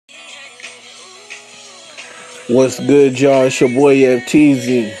What's good, y'all? It's your boy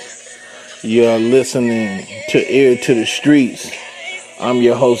FTZ. You're listening to Ear to the Streets. I'm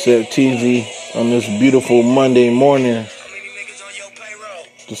your host FTZ on this beautiful Monday morning.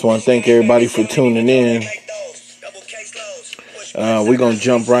 Just want to thank everybody for tuning in. We're gonna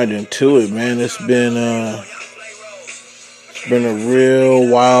jump right into it, man. It's been a real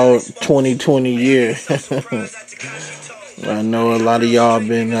wild 2020 year. I know a lot of y'all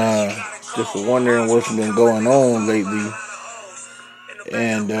been just wondering what's been going on lately.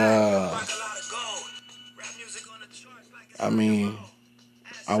 And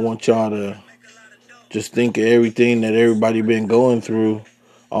I want y'all to just think of everything that everybody been going through,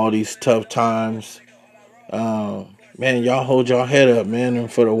 all these tough times. Man, y'all hold y'all head up, man. And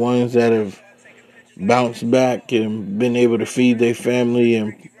for the ones that have bounced back and been able to feed their family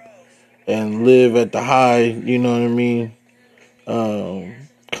and live at the high, you know what I mean?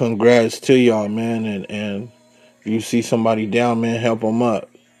 Congrats to y'all, man. And if you see somebody down, man, help them up.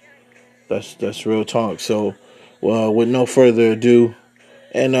 That's real talk. So, with no further ado,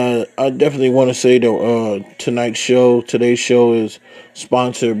 and I definitely want to say that today's show is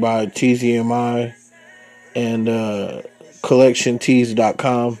sponsored by TZMI and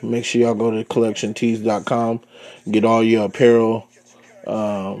CollectionTees.com. Make sure y'all go to CollectionTees.com, get all your apparel,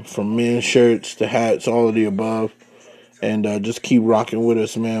 from men's shirts to hats, all of the above, and just keep rocking with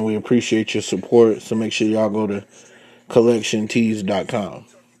us, man. We appreciate your support, so make sure y'all go to CollectionTees.com.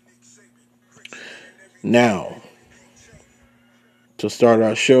 Now, to start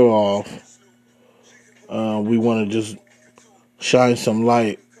our show off, we want to just shine some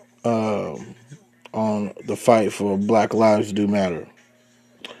light on the fight for Black Lives Do Matter.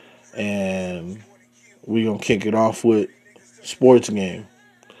 And we're going to kick it off with sports game.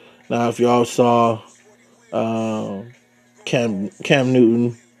 Now, if y'all saw Cam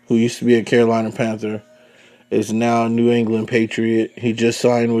Newton, who used to be a Carolina Panther, is now a New England Patriot. He just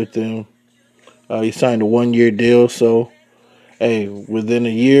signed with them. He signed a 1-year deal, so hey, within a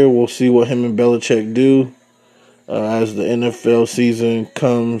year, we'll see what him and Belichick do as the NFL season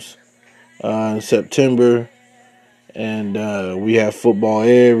comes in September. And we have football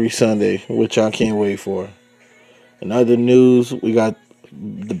every Sunday, which I can't wait for. In other news, we got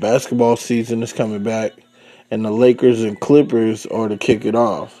the basketball season is coming back, and the Lakers and Clippers are to kick it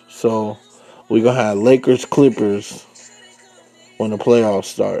off. So we're going to have Lakers-Clippers when the playoffs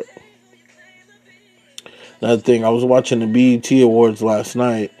start. Another thing, I was watching the BET Awards last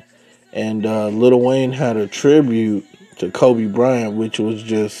night, and Lil Wayne had a tribute to Kobe Bryant, which was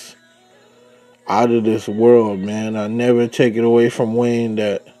just out of this world, man. I never take it away from Wayne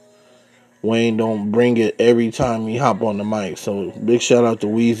that Wayne don't bring it every time he hop on the mic. So big shout out to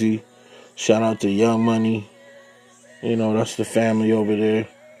Weezy, shout out to Young Money. You know, that's the family over there.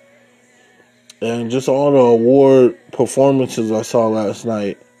 And just all the award performances I saw last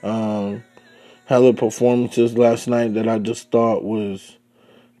night. Hella performances last night that I just thought was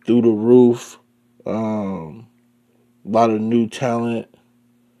through the roof. A lot of new talent.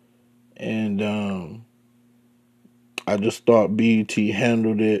 And I just thought BET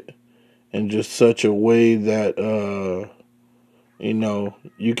handled it in just such a way that,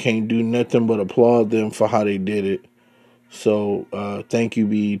 you can't do nothing but applaud them for how they did it. So thank you,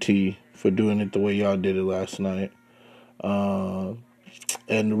 BET, for doing it the way y'all did it last night. And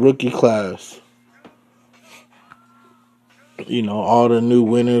the rookie class. You know, all the new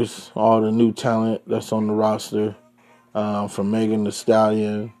winners, all the new talent that's on the roster, from Megan Thee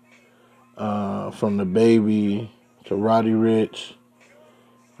Stallion, from the Baby to Roddy Ricch.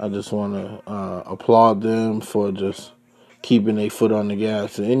 I just want to applaud them for just keeping their foot on the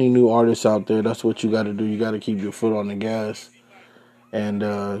gas. And any new artists out there, that's what you got to do. You got to keep your foot on the gas and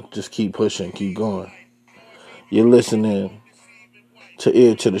just keep pushing, keep going. You're listening to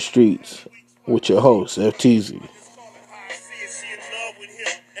Ear to the Streets with your host, FTZ.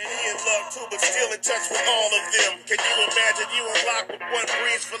 Touch with all of them. Can you imagine you unlock with one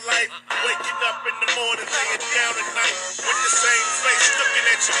breeze for life? Waking up in the morning, laying down at night with the same face looking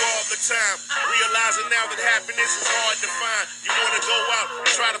at you all the time. Realizing now that happiness is hard to find. You want to go out and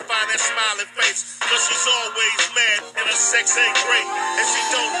try to find that smiling face, cause she's always mad and her sex ain't great, and she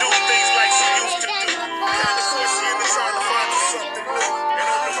don't do things like she used to do. Kind of pushy and it's hard to find something new. And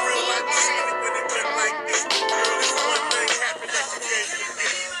on the real, I've seen it when it went like this. Girl, it's one thing happen that you can't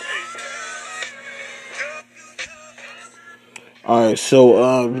forget. Alright,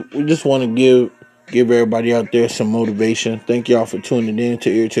 so we just want to give everybody out there some motivation. Thank y'all for tuning in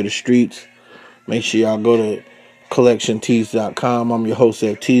to Ear to the Streets. Make sure y'all go to CollectionTees.com. I'm your host,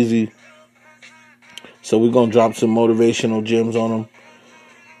 FTZ. So we're going to drop some motivational gems on them.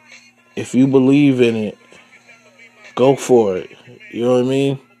 If you believe in it, go for it. You know what I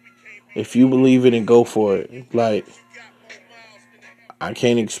mean? If you believe in it, go for it. Like, I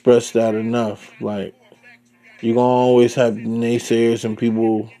can't express that enough. Like, you're going to always have naysayers and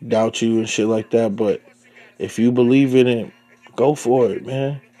people doubt you and shit like that. But if you believe in it, go for it,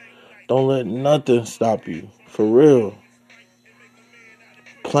 man. Don't let nothing stop you. For real.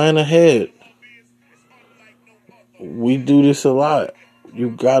 Plan ahead. We do this a lot. You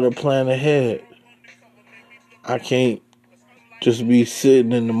got to plan ahead. I can't just be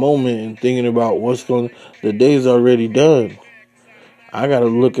sitting in the moment and thinking about the day's already done. I gotta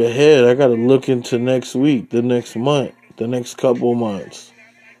look ahead. I gotta look into next week, the next month, the next couple months.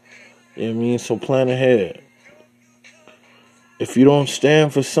 You know what I mean? So plan ahead. If you don't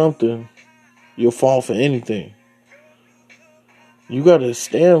stand for something, you'll fall for anything. You gotta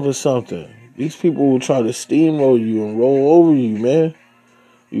stand for something. These people will try to steamroll you and roll over you, man.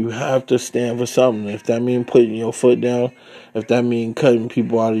 You have to stand for something. If that means putting your foot down, if that means cutting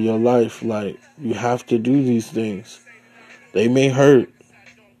people out of your life, like, you have to do these things. They may hurt.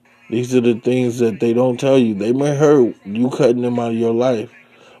 These are the things that they don't tell you. They may hurt you cutting them out of your life,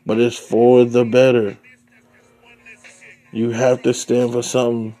 but it's for the better. You have to stand for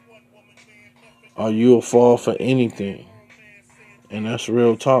something or you'll fall for anything. And that's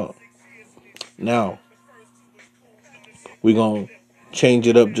real talk. Now, we're going to change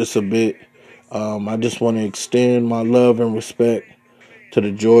it up just a bit. I just want to extend my love and respect to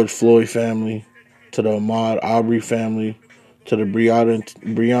the George Floyd family, to the Ahmaud Arbery family, to the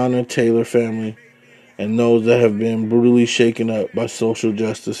Breonna Taylor family, and those that have been brutally shaken up by social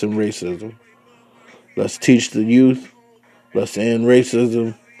justice and racism. Let's teach the youth. Let's end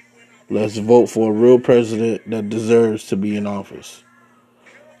racism. Let's vote for a real president that deserves to be in office.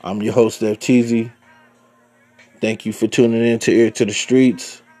 I'm your host, FTZ. Thank you for tuning in to Ear to the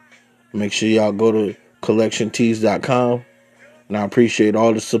Streets. Make sure y'all go to collectiontees.com. And I appreciate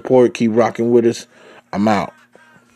all the support. Keep rocking with us. I'm out.